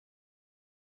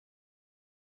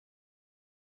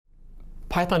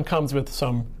Python comes with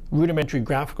some rudimentary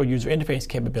graphical user interface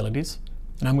capabilities,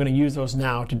 and I'm going to use those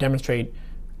now to demonstrate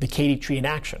the KD tree in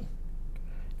action.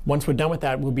 Once we're done with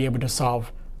that, we'll be able to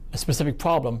solve a specific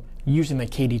problem using the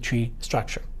KD tree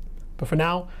structure. But for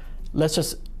now, let's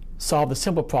just solve the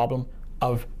simple problem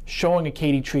of showing a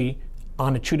KD tree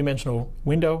on a two-dimensional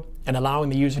window and allowing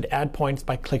the user to add points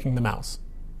by clicking the mouse.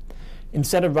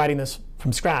 Instead of writing this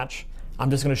from scratch, I'm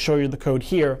just going to show you the code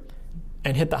here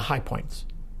and hit the high points,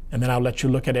 and then I'll let you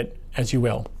look at it as you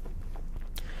will.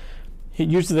 It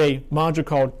uses a module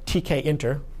called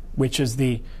tkinter, which is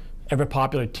the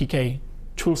ever-popular TK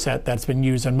toolset that's been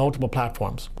used on multiple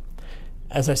platforms.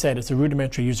 As I said, it's a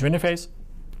rudimentary user interface.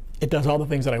 It does all the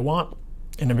things that I want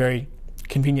in a very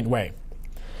convenient way.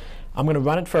 I'm going to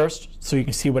run it first so you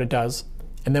can see what it does,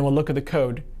 and then we'll look at the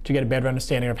code to get a better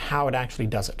understanding of how it actually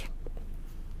does it.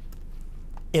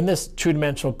 In this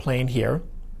two-dimensional plane here,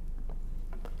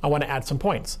 I want to add some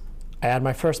points. I add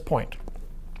my first point.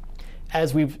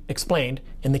 As we've explained,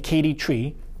 in the KD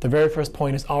tree, the very first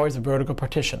point is always a vertical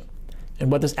partition.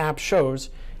 And what this app shows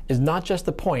is not just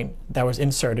the point that was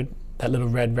inserted, that little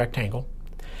red rectangle,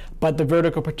 but the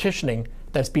vertical partitioning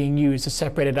that's being used to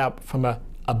separate it up from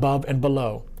above and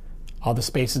below. All the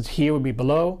spaces here would be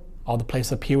below, all the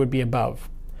places up here would be above.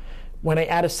 When I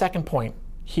add a second point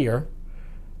here,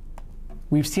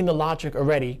 we've seen the logic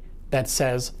already that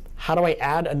says, how do I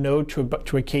add a node to a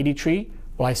KD tree?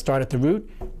 Well, I start at the root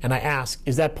and I ask,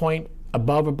 is that point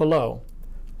above or below?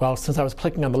 Well, since I was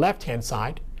clicking on the left-hand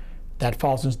side, that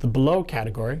falls into the below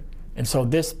category, and so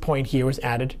this point here was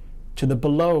added to the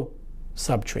below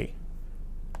subtree.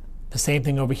 The same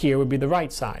thing over here would be the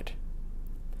right side.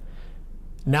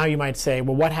 Now you might say,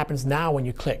 well, what happens now when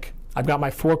you click? I've got my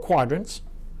 4 quadrants,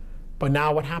 but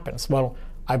now what happens? Well,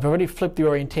 I've already flipped the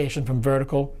orientation from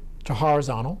vertical to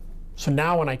horizontal, so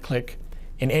now when I click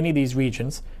in any of these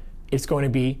regions, it's going to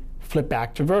be flipped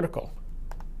back to vertical.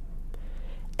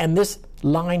 And this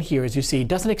line here, as you see,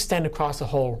 doesn't extend across the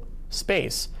whole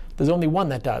space. There's only one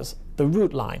that does, the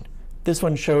root line. This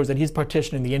one shows that he's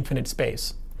partitioning the infinite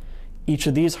space. Each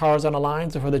of these horizontal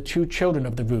lines are for the 2 children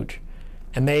of the root,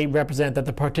 and they represent that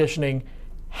they're partitioning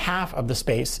half of the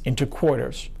space into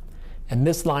quarters. And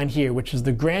this line here, which is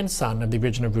the grandson of the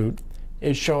original root,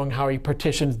 is showing how he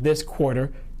partitions this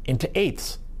quarter into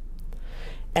eighths.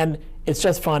 And it's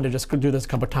just fun to just do this a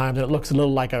couple of times, and it looks a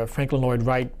little like a Franklin Lloyd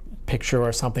Wright picture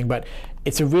or something, but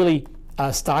it's a really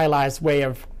stylized way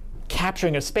of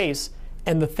capturing a space.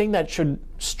 And the thing that should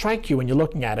strike you when you're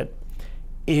looking at it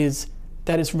is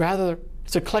that it's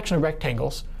a collection of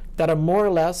rectangles that are more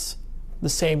or less the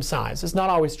same size. It's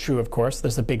not always true, of course.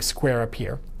 There's a big square up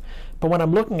here. But when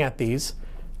I'm looking at these,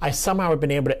 I somehow have been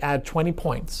able to add 20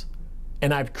 points,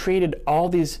 and I've created all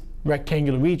these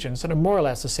rectangular regions that are more or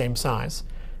less the same size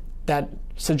that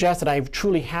suggest that I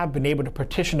truly have been able to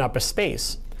partition up a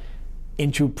space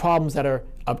into problems that are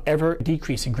of ever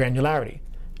decreasing granularity,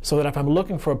 so that if I'm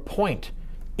looking for a point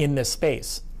in this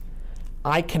space,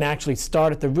 I can actually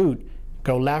start at the root,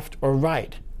 go left or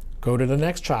right, go to the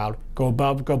next child, go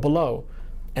above, go below.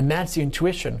 And that's the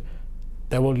intuition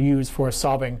that we'll use for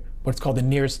solving what's called the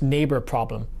nearest neighbor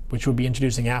problem, which we'll be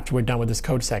introducing after we're done with this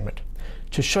code segment.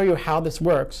 To show you how this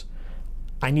works,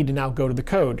 I need to now go to the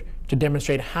code to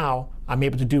demonstrate how I'm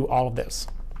able to do all of this.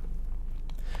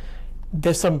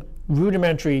 There's some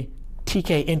rudimentary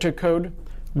tkinter code,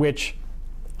 which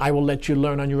I will let you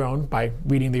learn on your own by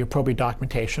reading the appropriate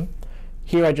documentation.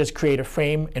 Here I just create a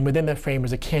frame, and within that frame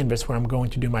is a canvas where I'm going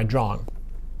to do my drawing.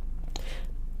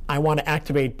 I want to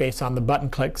activate based on the button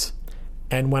clicks,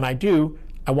 and when I do,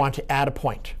 I want to add a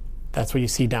point. That's what you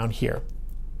see down here.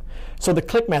 So the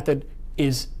click method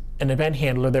is an event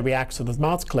handler that reacts to those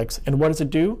mouse clicks, and what does it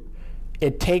do?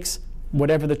 It takes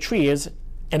whatever the tree is,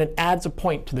 and it adds a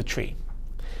point to the tree.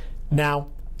 Now,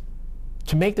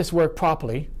 to make this work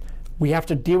properly, we have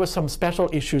to deal with some special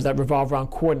issues that revolve around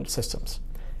coordinate systems.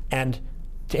 And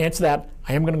to answer that,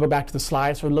 I am going to go back to the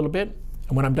slides for a little bit,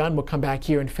 and when I'm done, we'll come back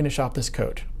here and finish off this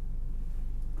code.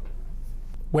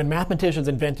 When mathematicians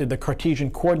invented the Cartesian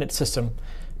coordinate system,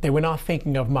 they were not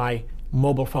thinking of my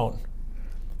mobile phone.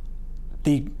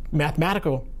 The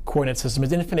mathematical coordinate system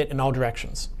is infinite in all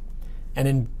directions. And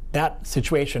in that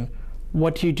situation,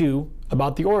 what do you do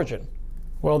about the origin?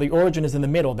 Well, the origin is in the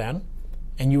middle then,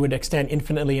 and you would extend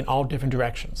infinitely in all different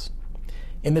directions.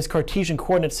 In this Cartesian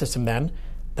coordinate system then,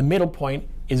 the middle point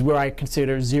is where I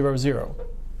consider 0, 0.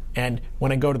 And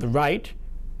when I go to the right,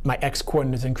 my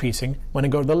x-coordinate is increasing. When I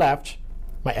go to the left,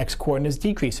 my x-coordinate is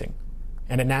decreasing.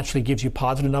 And it naturally gives you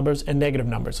positive numbers and negative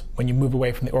numbers when you move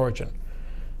away from the origin.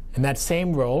 In that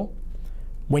same role,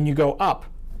 when you go up,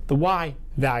 the y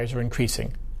values are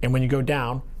increasing. And when you go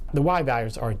down, the y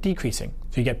values are decreasing.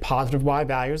 So you get positive y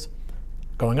values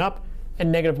going up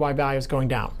and negative y values going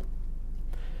down.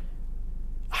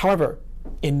 However,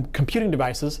 in computing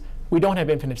devices, we don't have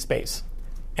infinite space.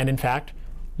 And in fact,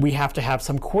 we have to have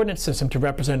some coordinate system to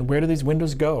represent where do these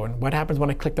windows go and what happens when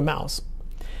I click the mouse.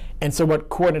 And so what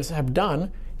coordinates have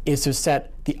done is to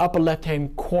set the upper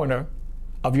left-hand corner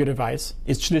of your device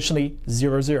is traditionally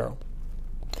 0, 0.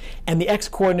 And the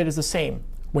x-coordinate is the same.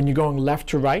 When you're going left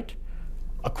to right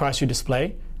across your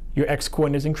display, your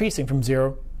x-coordinate is increasing from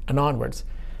 0 and onwards.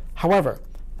 However,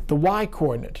 the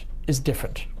y-coordinate is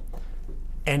different.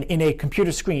 And in a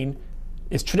computer screen,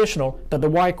 it's traditional that the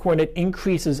y-coordinate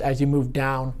increases as you move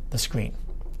down the screen.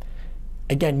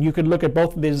 Again, you could look at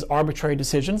both of these as arbitrary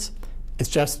decisions. It's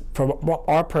just, for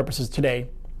our purposes today,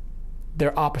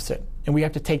 they're opposite, and we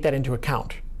have to take that into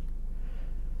account.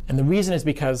 And the reason is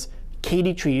because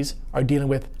KD trees are dealing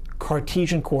with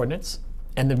Cartesian coordinates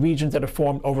and the regions that are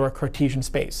formed over a Cartesian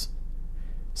space.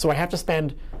 So I have to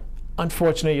spend,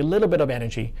 unfortunately, a little bit of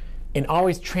energy in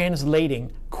always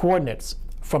translating coordinates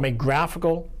from a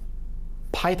graphical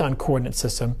Python coordinate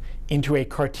system into a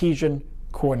Cartesian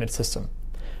coordinate system.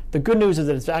 The good news is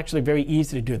that it's actually very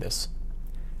easy to do this.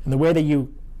 And the way that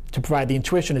to provide the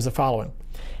intuition is the following.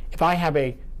 If I have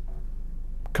a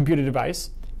computer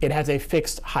device, it has a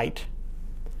fixed height.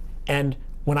 And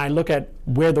when I look at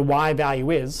where the y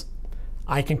value is,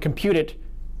 I can compute it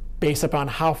based upon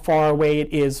how far away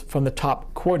it is from the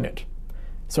top coordinate.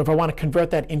 So if I want to convert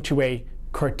that into a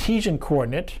Cartesian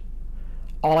coordinate,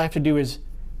 all I have to do is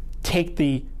take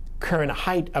the current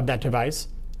height of that device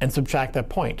and subtract that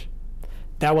point.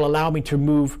 That will allow me to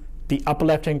move the upper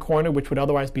left-hand corner, which would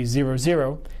otherwise be 0,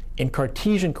 0, in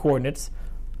Cartesian coordinates.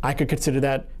 I could consider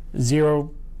that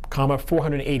 0,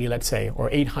 480, let's say, or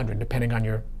 800, depending on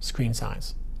your screen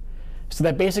size. So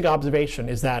that basic observation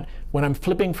is that when I'm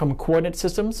flipping from coordinate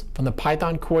systems, from the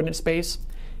Python coordinate space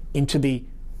into the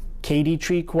KD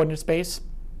tree coordinate space,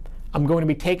 I'm going to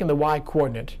be taking the y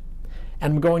coordinate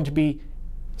and I'm going to be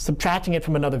subtracting it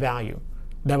from another value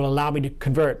that will allow me to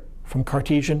convert from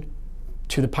Cartesian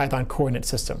to the Python coordinate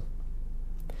system.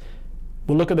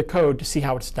 We'll look at the code to see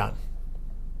how it's done.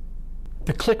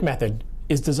 The click method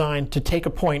is designed to take a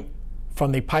point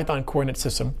from the Python coordinate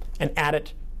system and add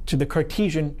it to the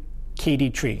Cartesian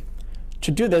KD tree.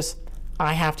 To do this,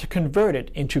 I have to convert it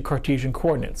into Cartesian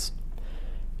coordinates.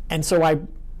 And so I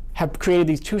have created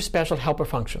these two special helper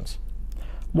functions.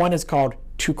 One is called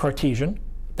toCartesian,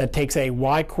 that takes a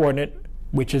y coordinate,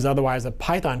 which is otherwise a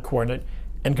Python coordinate,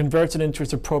 and converts it into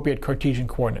its appropriate Cartesian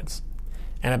coordinates.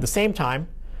 And at the same time,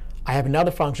 I have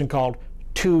another function called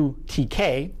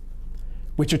toTK,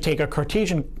 which would take a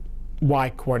Cartesian y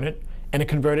coordinate and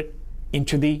convert it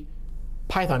into the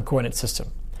Python coordinate system.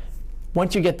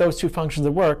 Once you get those two functions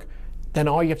to work, then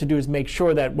all you have to do is make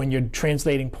sure that when you're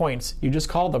translating points, you just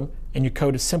call them and your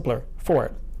code is simpler for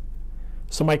it.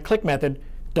 So my click method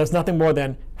does nothing more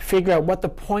than figure out what the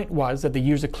point was that the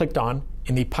user clicked on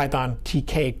in the Python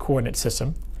TK coordinate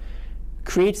system,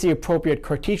 creates the appropriate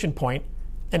Cartesian point,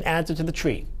 and adds it to the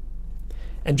tree.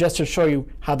 And just to show you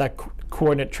how that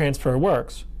coordinate transfer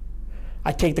works,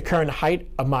 I take the current height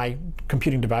of my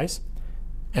computing device,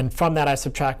 and from that I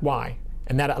subtract y.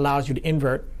 And that allows you to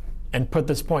invert and put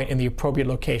this point in the appropriate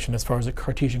location as far as the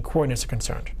Cartesian coordinates are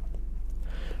concerned.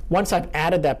 Once I've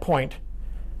added that point,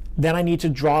 then I need to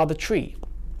draw the tree.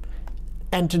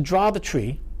 And to draw the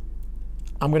tree,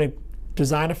 I'm going to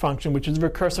design a function which is a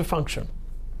recursive function.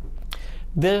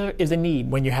 There is a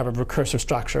need when you have a recursive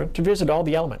structure to visit all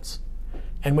the elements.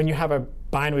 And when you have a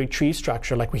binary tree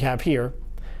structure like we have here,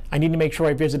 I need to make sure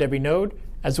I visit every node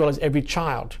as well as every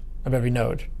child of every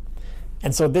node.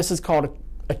 And so this is called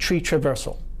a tree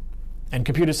traversal. And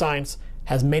computer science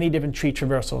has many different tree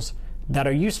traversals that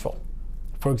are useful.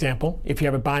 For example, if you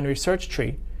have a binary search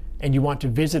tree and you want to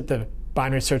visit the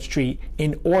binary search tree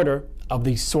in order of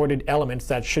the sorted elements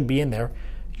that should be in there,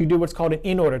 you do what's called an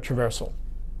in-order traversal.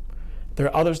 There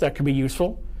are others that could be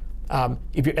useful.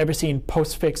 If you've ever seen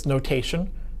postfix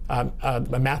notation,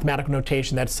 a mathematical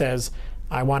notation that says,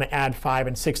 I want to add 5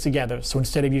 and 6 together, so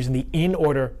instead of using the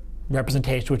in-order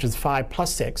representation, which is 5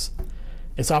 plus 6,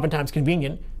 it's oftentimes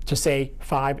convenient to say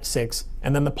 5, 6,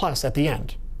 and then the plus at the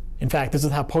end. In fact, this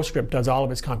is how PostScript does all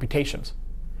of its computations.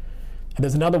 And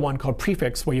there's another one called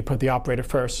prefix, where you put the operator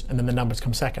first and then the numbers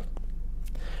come second.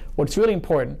 What's really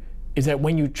important is that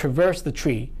when you traverse the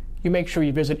tree, you make sure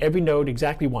you visit every node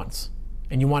exactly once,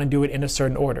 and you want to do it in a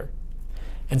certain order.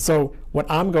 And so what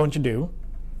I'm going to do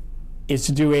is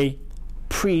to do a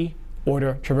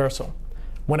pre-order traversal.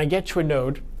 When I get to a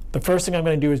node, the first thing I'm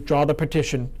going to do is draw the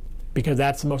partition, because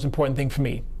that's the most important thing for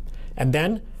me. And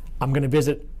then I'm going to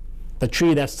visit the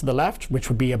tree that's to the left, which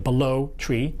would be a below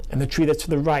tree, and the tree that's to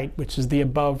the right, which is the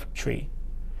above tree.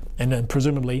 And then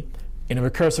presumably, in a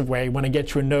recursive way, when I get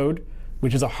to a node,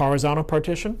 which is a horizontal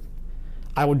partition,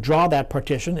 I will draw that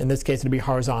partition. In this case, it'll be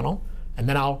horizontal, and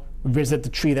then I'll visit the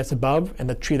tree that's above and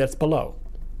the tree that's below.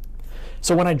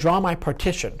 So when I draw my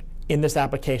partition in this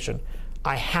application,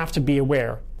 I have to be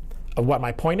aware of what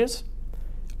my point is,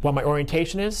 what my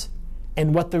orientation is,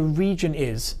 and what the region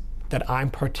is that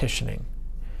I'm partitioning.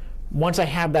 Once I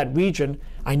have that region,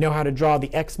 I know how to draw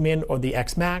the x min or the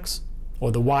x max,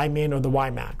 or the y min or the y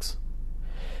max.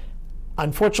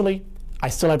 Unfortunately, I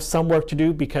still have some work to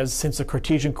do because since the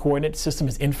Cartesian coordinate system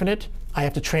is infinite, I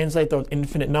have to translate those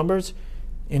infinite numbers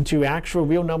into actual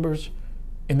real numbers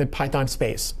in the Python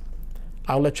space.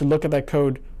 I'll let you look at that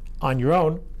code on your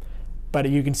own, but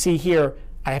you can see here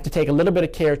I have to take a little bit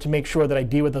of care to make sure that I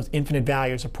deal with those infinite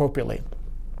values appropriately.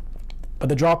 But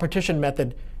the draw partition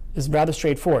method is rather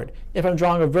straightforward. If I'm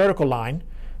drawing a vertical line,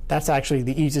 that's actually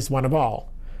the easiest one of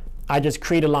all. I just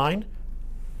create a line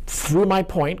through my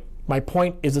point. My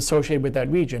point is associated with that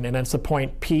region, and that's the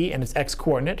point P and its x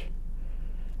coordinate.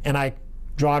 And I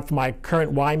draw it from my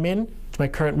current y min to my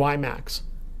current y max.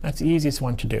 That's the easiest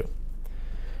one to do.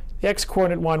 The x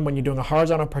coordinate one, when you're doing a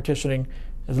horizontal partitioning,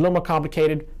 is a little more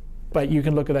complicated, but you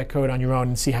can look at that code on your own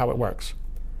and see how it works.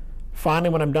 Finally,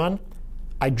 when I'm done,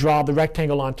 I draw the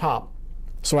rectangle on top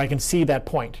so I can see that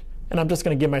point. And I'm just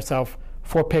going to give myself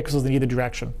 4 pixels in either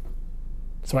direction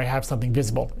so I have something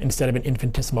visible instead of an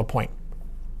infinitesimal point.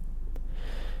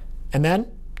 And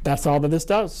then that's all that this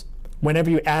does. Whenever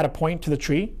you add a point to the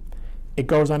tree, it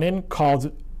goes on in, calls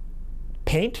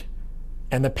paint,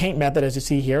 and the paint method, as you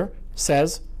see here,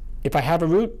 says if I have a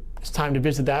root, it's time to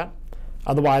visit that.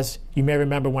 Otherwise, you may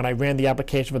remember when I ran the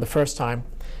application for the first time,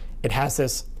 it has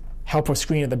this helpful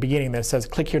screen at the beginning that says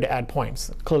click here to add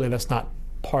points. Clearly that's not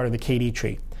part of the KD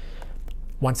tree.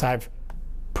 Once I've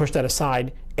pushed that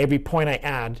aside, every point I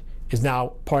add is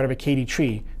now part of a KD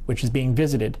tree, which is being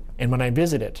visited. And when I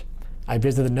visit it, I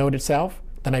visit the node itself,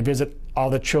 then I visit all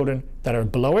the children that are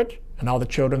below it and all the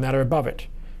children that are above it.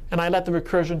 And I let the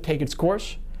recursion take its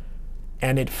course,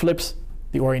 and it flips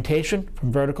the orientation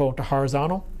from vertical to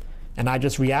horizontal, and I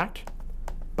just react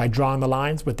by drawing the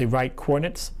lines with the right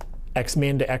coordinates, x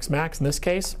min to x max in this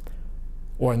case,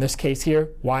 or in this case here,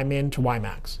 y min to y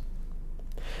max.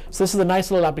 So this is a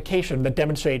nice little application that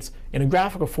demonstrates in a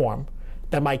graphical form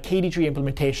that my KD tree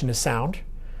implementation is sound.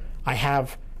 I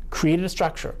have created a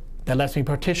structure that lets me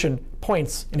partition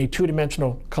points in a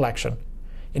two-dimensional collection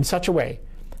in such a way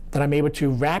that I'm able to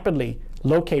rapidly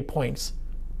locate points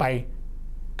by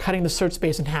cutting the search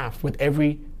space in half with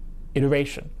every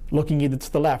iteration, looking either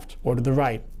to the left or to the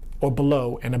right or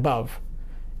below and above.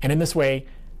 And in this way,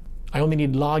 I only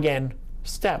need log n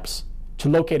steps to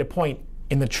locate a point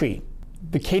in the tree.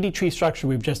 The KD tree structure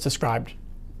we've just described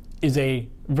is a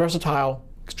versatile,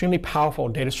 extremely powerful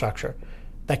data structure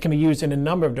that can be used in a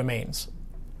number of domains.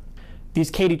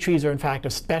 These KD trees are in fact a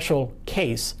special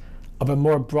case of a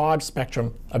more broad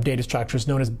spectrum of data structures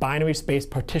known as binary space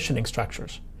partitioning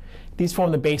structures. These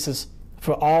form the basis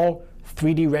for all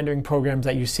 3D rendering programs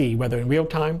that you see, whether in real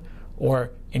time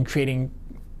or in creating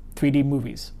 3D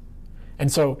movies.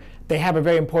 And so they have a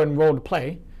very important role to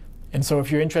play. And so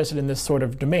if you're interested in this sort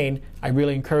of domain, I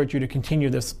really encourage you to continue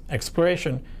this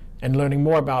exploration and learning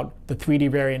more about the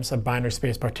 3D variants of binary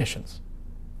space partitions.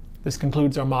 This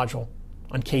concludes our module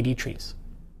on KD trees.